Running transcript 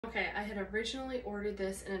Okay, I had originally ordered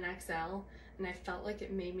this in an XL and I felt like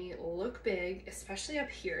it made me look big, especially up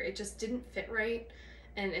here. It just didn't fit right.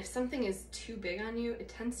 And if something is too big on you, it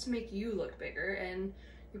tends to make you look bigger, and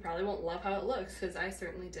you probably won't love how it looks, because I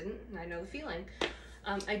certainly didn't, and I know the feeling.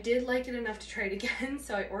 I did like it enough to try it again,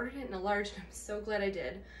 so I ordered it in a large, and I'm so glad I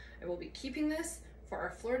did. I will be keeping this for our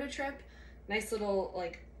Florida trip. Nice little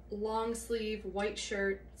like long sleeve white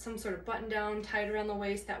shirt, some sort of button down tied around the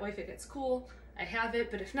waist, that way if it gets cool, I have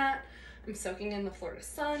it, but if not, I'm soaking in the Florida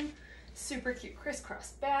sun. Super cute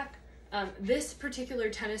crisscross back. This particular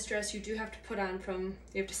tennis dress you do have to put on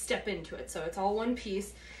you have to step into it, so it's all one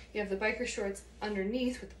piece. You have the biker shorts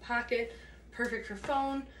underneath with the pocket, perfect for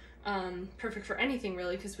phone, perfect for anything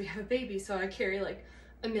really, because we have a baby, so I carry like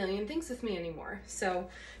a million things with me anymore. So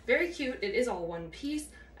very cute. It is all one piece.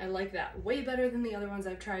 I like that way better than the other ones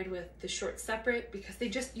I've tried with the shorts separate, because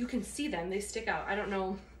you can see them, they stick out. I don't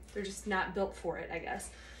know, they're just not built for it, I guess.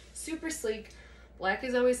 Super sleek. Black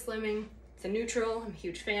is always slimming. It's a neutral. I'm a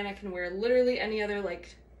huge fan. I can wear literally any other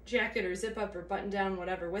like jacket or zip up or button down,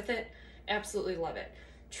 whatever with it. Absolutely love it.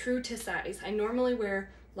 True to size. I normally wear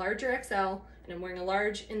large or XL, and I'm wearing a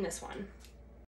large in this one.